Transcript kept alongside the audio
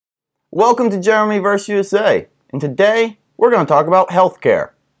Welcome to Jeremy vs. USA, and today we're going to talk about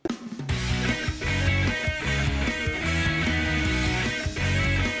healthcare.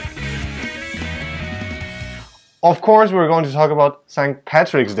 Of course, we're going to talk about St.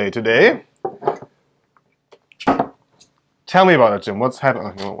 Patrick's Day today. Tell me about it, Jim. What's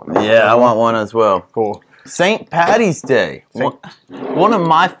happening? Yeah, I want one as well. Cool. St. Patty's Day. One of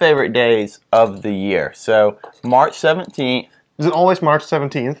my favorite days of the year. So, March 17th. Is it always March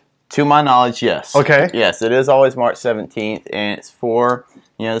 17th? To my knowledge, yes. Okay. Yes, it is always March 17th, and it's for,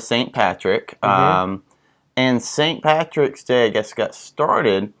 St. Patrick. And St. Patrick's Day, I guess, got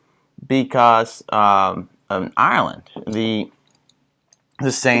started because of Ireland. The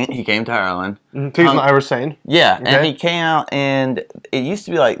saint, he came to Ireland. So he's an Irish saint? Yeah, okay. And he came out, and it used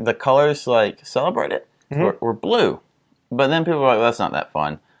to be like the colors celebrate it were blue. But then people were like, well, that's not that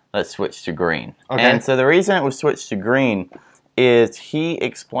fun. Let's switch to green. Okay. And so the reason it was switched to green is he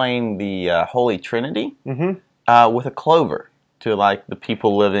explained the Holy Trinity with a clover to the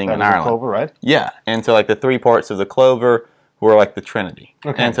people living in Ireland. Clover, right? Yeah, and so the three parts of the clover were the Trinity.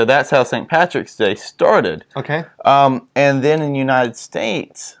 Okay. And so that's how St. Patrick's Day started. Okay. And then in the United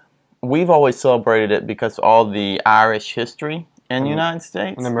States, we've always celebrated it because of all the Irish history in the United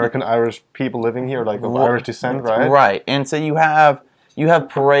States. And American Irish people living here, of Irish descent, right? Right, and so you have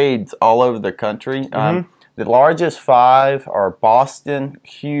parades all over the country. The largest five are Boston,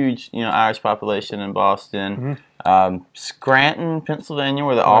 huge Irish population in Boston. Scranton, Pennsylvania,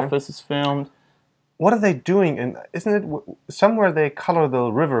 where The Office is filmed. What are they doing? And isn't it somewhere they color the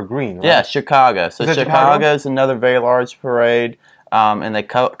river green? Right? Yeah, Chicago. So Chicago is another very large parade, and they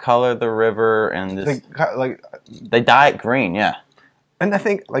color the river and they dye it green. Yeah. And I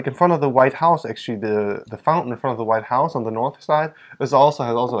think, in front of the White House, actually, the fountain in front of the White House on the north side has also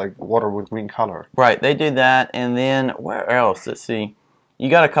water with green color. Right, they do that, and then where else? Let's see.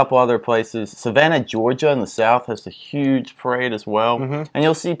 You got a couple other places. Savannah, Georgia, in the south has a huge parade as well, and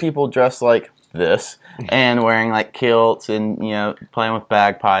you'll see people dressed like this and wearing kilts and playing with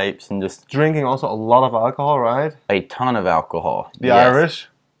bagpipes and just drinking also a lot of alcohol, right? A ton of alcohol. The Irish,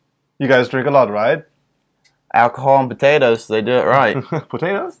 you guys drink a lot, right? Alcohol and potatoes, they do it right.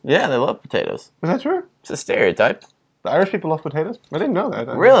 Potatoes? Yeah, they love potatoes. Is that true? It's a stereotype. The Irish people love potatoes? I didn't know that.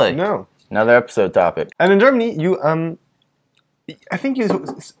 Really? No. Another episode topic. And in Germany, I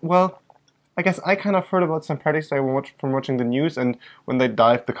guess I kind of heard about St. Patrick's Day from watching the news and when they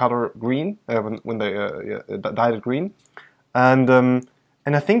dyed the color green, when they dyed it green. And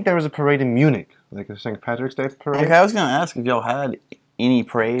I think there was a parade in Munich, a St. Patrick's Day parade. Okay, I was going to ask if y'all had any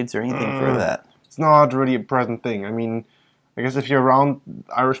parades or anything for that. It's not really a present thing. I mean, I guess if you're around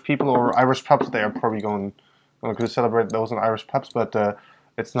Irish people or Irish pubs, they are probably going to celebrate those in Irish pubs, but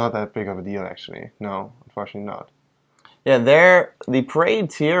it's not that big of a deal, actually. No, unfortunately not. Yeah, the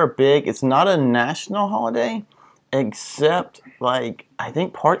parades here are big. It's not a national holiday, except, I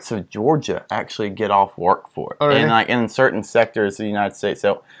think parts of Georgia actually get off work for it. Oh, really? And, in certain sectors of the United States,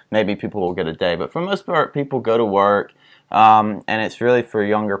 so maybe people will get a day. But for the most part, people go to work. And it's really for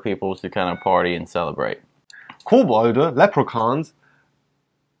younger people to kind of party and celebrate. Kobolde, leprechauns.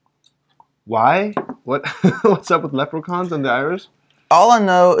 Why? What's up with leprechauns and the Irish? All I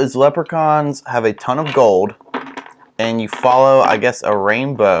know is leprechauns have a ton of gold, and you follow, I guess, a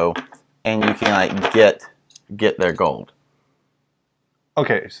rainbow, and you can get their gold.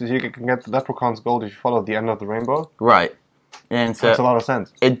 Okay, so you can get the leprechaun's gold if you follow the end of the rainbow? Right. And so makes a lot of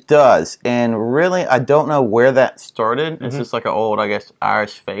sense. It does. And really, I don't know where that started. It's just an old, I guess,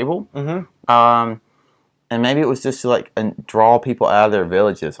 Irish fable. And maybe it was just to draw people out of their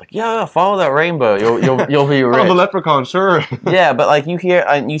villages. Yeah, follow that rainbow. You'll be rich. Follow the leprechaun, sure. Yeah, but you hear,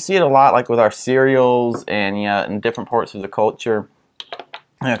 you see it a lot with our cereals and in different parts of the culture.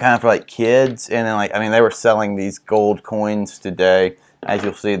 Kind of for kids. And then they were selling these gold coins today. As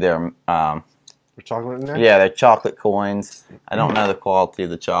you'll see, they're chocolate in there? Yeah, they're chocolate coins. I don't know the quality of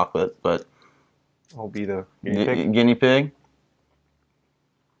the chocolate, but I'll be the guinea pig. Guinea pig?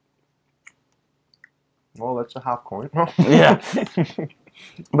 Well, that's a half coin. Yeah.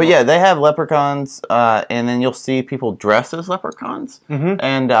 But yeah, they have leprechauns, and then you'll see people dressed as leprechauns,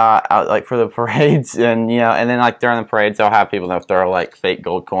 and for the parades, and and then during the parades, they'll have people that throw fake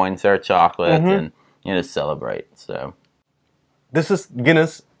gold coins, their chocolate, and to celebrate. So this is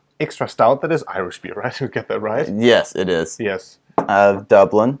Guinness Extra Stout. That is Irish beer, right? You get that right? Yes, it is. Yes.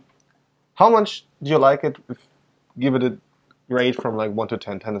 Dublin. How much do you like it? Give it a grade from 1 to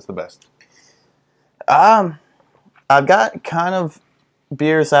 10. 10 is the best. I've got kind of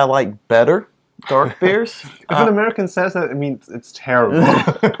beers I like better dark beers. If an American says that, it means it's terrible.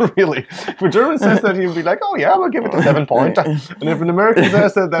 Really. If a German says that, he'll be like, oh yeah, I'm going to give it a 7 point. And if an American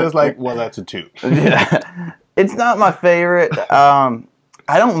says that, that is like, well, that's a 2. Yeah. It's not my favorite. I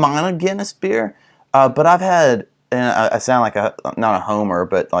don't mind a Guinness beer, but I've had, and I sound like not a homer,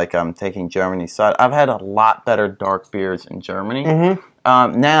 but like I'm taking Germany's side. I've had a lot better dark beers in Germany.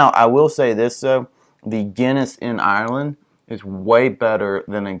 Now, I will say this, though. The Guinness in Ireland is way better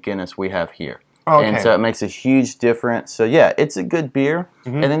than a Guinness we have here. Okay. And so it makes a huge difference. So, yeah, it's a good beer.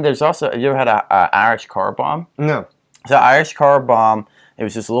 And then there's also, have you ever had an Irish car bomb? No. So, Irish car bomb, it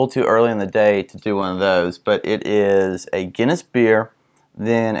was just a little too early in the day to do one of those, but it is a Guinness beer,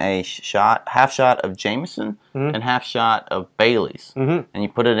 then a half shot of Jameson, and half shot of Bailey's. And you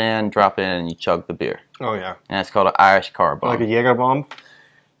put it in, drop it in, and you chug the beer. Oh, yeah. And it's called an Irish car bomb. Like a Jaeger bomb?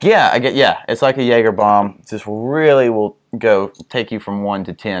 Yeah, it's like a Jaeger bomb. Just really will take you from 1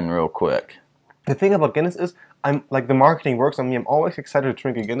 to 10 real quick. The thing about Guinness is, I'm like the marketing works on me. I'm always excited to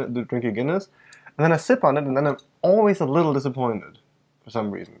drink a Guinness, and then I sip on it, and then I'm always a little disappointed for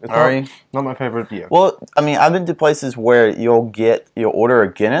some reason. It's not my favorite beer. Well, I mean, I've been to places where you'll order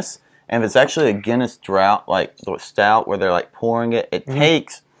a Guinness, and if it's actually a Guinness Draught, like the stout, where they're like pouring it, it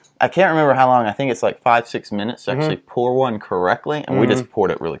takes. I can't remember how long. I think it's like 5-6 minutes to actually pour one correctly, and we just poured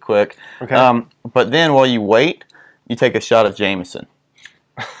it really quick. Okay. But then while you wait, you take a shot of Jameson.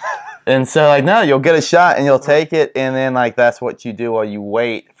 And so, like, no, you'll get a shot, and you'll take it, and then, like, that's what you do while you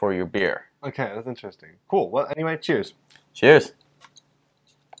wait for your beer. Okay, that's interesting. Cool. Well, anyway, cheers. Cheers.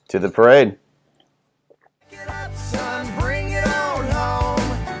 To the parade. Get up, son, bring it on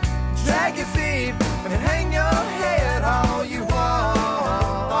home. Drag your feet and hang your head all you want.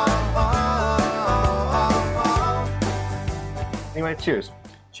 Anyway, cheers.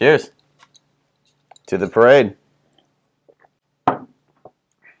 Cheers. To the parade.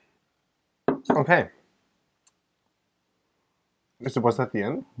 Okay. Was that the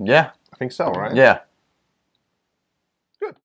end? Yeah. I think so, right? Yeah.